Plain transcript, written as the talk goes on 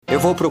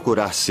vou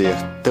procurar ser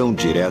tão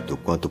direto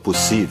quanto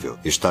possível.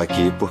 Está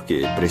aqui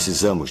porque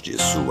precisamos de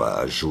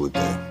sua ajuda.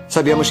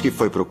 Sabemos que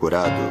foi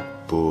procurado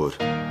por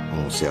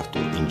um certo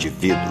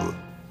indivíduo.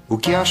 O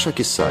que acha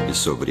que sabe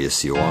sobre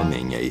esse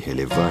homem é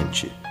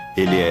irrelevante.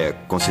 Ele é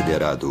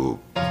considerado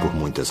por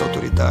muitas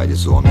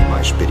autoridades o homem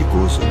mais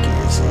perigoso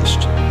que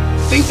existe.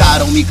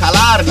 Tentaram me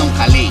calar, não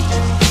calei.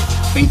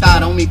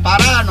 Tentaram me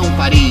parar, não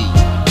parei.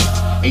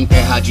 Em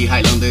terra de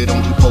Highlander,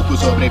 onde poucos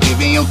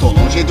sobrevivem, eu tô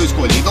longe do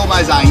escolhido,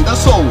 mas ainda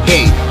sou o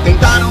rei.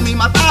 Tentaram me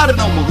matar,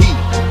 não morri.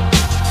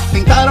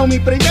 Tentaram me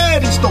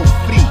prender, estou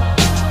free.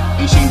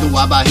 Enchendo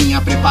a barrinha,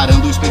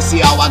 preparando o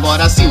especial.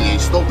 Agora sim,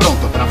 estou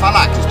pronto pra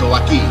falar que estou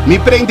aqui. Me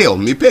prendeu,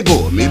 me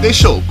pegou, me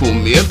deixou com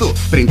medo.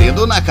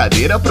 Prendendo na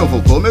cadeira,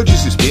 provocou meu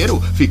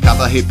desespero.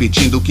 Ficava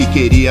repetindo que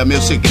queria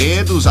meus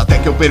segredos, até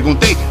que eu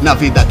perguntei, na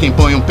vida quem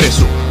põe um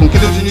preço? Um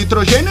quilo de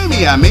nitrogênio e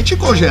minha mente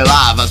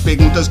congelava. As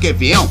perguntas que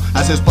vinham,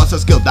 as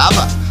respostas que eu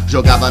dava.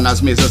 Jogava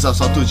nas mesas as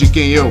fotos de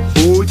quem eu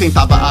fui.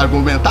 Tentava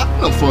argumentar,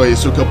 não foi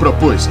isso que eu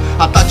propus.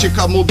 A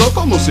tática mudou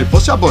como se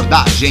fosse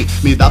abordagem.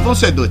 Me dava um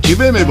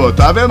sedutivo e me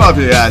botava em uma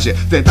viagem.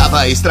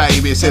 Tentava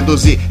extrair, me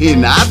seduzir e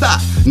nada.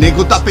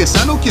 Nego tá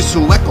pensando que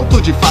isso é conto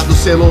de fado.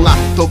 Celular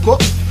tocou,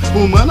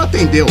 o mano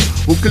atendeu.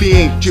 O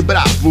cliente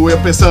bravo, eu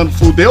pensando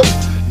fudeu.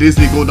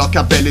 Desligou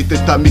Nokia pele e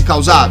tenta me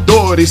causar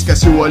dor.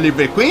 Esquece o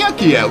Oliver Queen,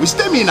 aqui é o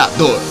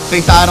Exterminador.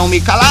 Tentaram me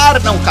calar,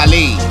 não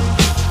calei.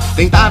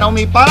 Tentaram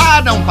me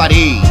parar, não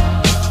parei.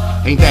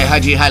 Em terra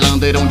de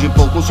Highlander, onde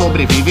poucos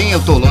sobrevivem,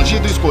 eu tô longe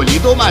do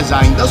escolhido, mas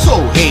ainda sou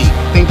o rei.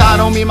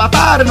 Tentaram me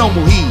matar, não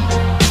morri.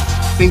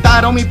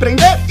 Tentaram me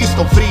prender,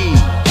 estou free.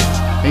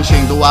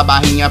 Enchendo a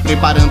barrinha,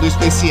 preparando o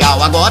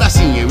especial. Agora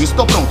sim, eu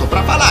estou pronto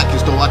pra falar que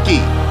estou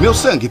aqui. Meu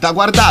sangue tá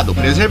guardado,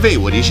 preservei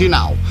o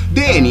original.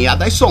 DNA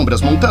das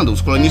sombras, montando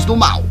os clones do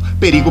mal.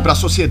 Perigo pra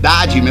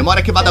sociedade,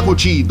 memória que vai dar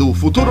curtido.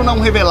 Futuro não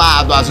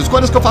revelado, as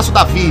escolhas que eu faço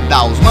da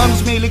vida. Os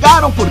manos me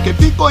ligaram porque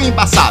ficou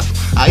embaçado.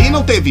 Aí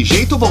não teve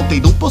jeito, voltei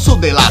do Poço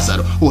de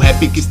Lázaro. O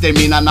rap que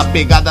extermina na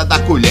pegada da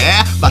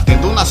colher,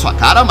 batendo na sua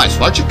cara mais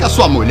forte que a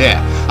sua mulher.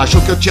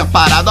 Achou que eu tinha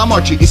parado, a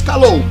morte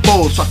escalou o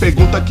poço. A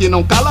pergunta que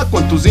não cala,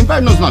 quantos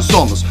invernos nós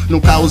somos?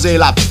 Nunca usei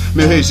lápis,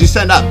 meu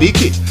registro é na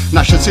Bic.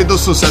 Na chance do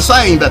sucesso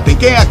ainda tem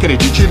quem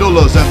acredite no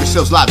losango e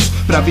seus lábios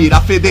pra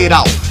virar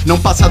federal. Não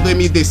passa do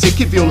MDC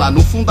que viu lá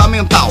no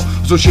fundamental.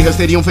 Os Uchihas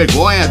teriam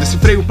vergonha,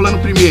 decifrei o plano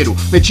primeiro.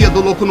 Metia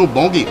do louco no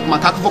bong, o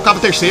macaco vocava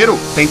terceiro.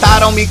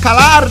 Tentaram me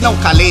calar, não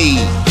calei.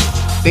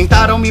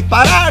 Tentaram me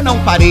parar, não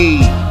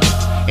parei.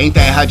 Em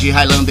terra de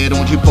Highlander,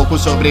 onde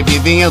poucos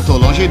sobrevivem, eu tô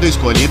longe do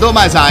escolhido,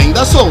 mas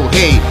ainda sou o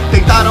rei.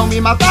 Tentaram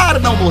me matar,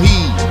 não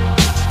morri.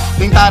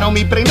 Tentaram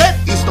me prender,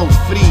 estou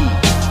free.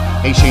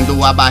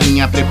 Enchendo a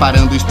barrinha,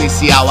 preparando o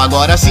especial.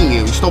 Agora sim,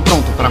 eu estou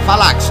pronto pra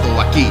falar que estou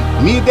aqui.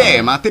 Minha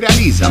ideia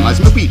materializa, mas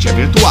meu pitch é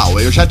virtual.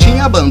 Eu já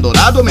tinha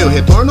abandonado meu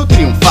retorno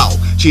triunfal.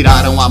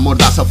 Tiraram a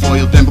mordaça,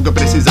 foi o tempo que eu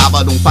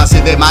precisava de um passe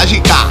de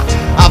mágica.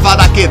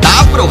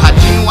 Avrakadedrava, o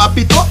ratinho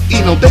apitou e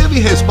não teve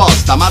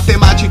resposta.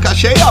 Matemática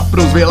cheia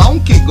pros velão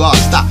que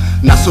gosta.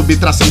 Na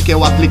subtração que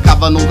eu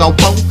aplicava no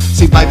galpão,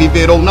 se vai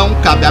viver ou não,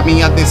 cabe a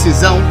minha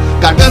decisão.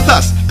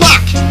 Gargantas,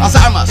 clac, as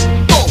armas,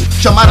 pum.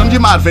 Chamaram de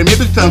mar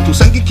vermelho de tanto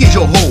sangue que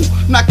jorrou.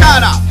 Na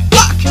cara,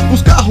 plaque,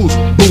 os carros,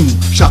 bum.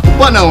 Já a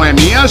culpa não é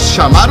minha,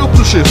 chamaram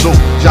pro X1.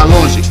 Já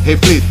longe,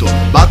 reflito,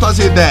 bato as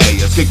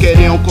ideias que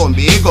queriam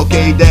comigo,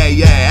 que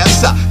ideia é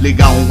essa?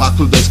 Ligar um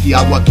ato 2 que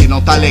algo aqui não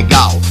tá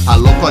legal.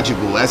 Alô,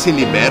 código S,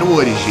 libera o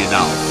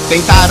original.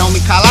 Tentaram me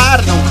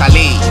calar, não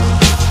calei.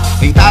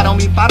 Tentaram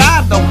me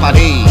parar, não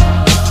parei.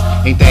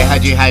 Em terra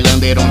de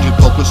Highlander, onde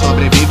poucos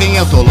sobrevivem,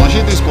 eu tô longe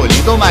do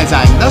escolhido, mas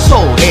ainda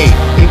sou o rei.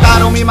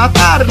 Tentaram me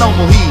matar, não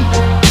morri.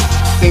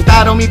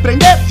 Tentaram me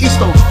prender,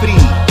 estou free.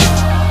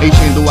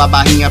 Enchendo a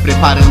barrinha,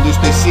 preparando o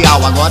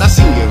especial. Agora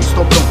sim, eu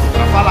estou pronto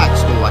pra falar que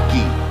estou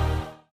aqui.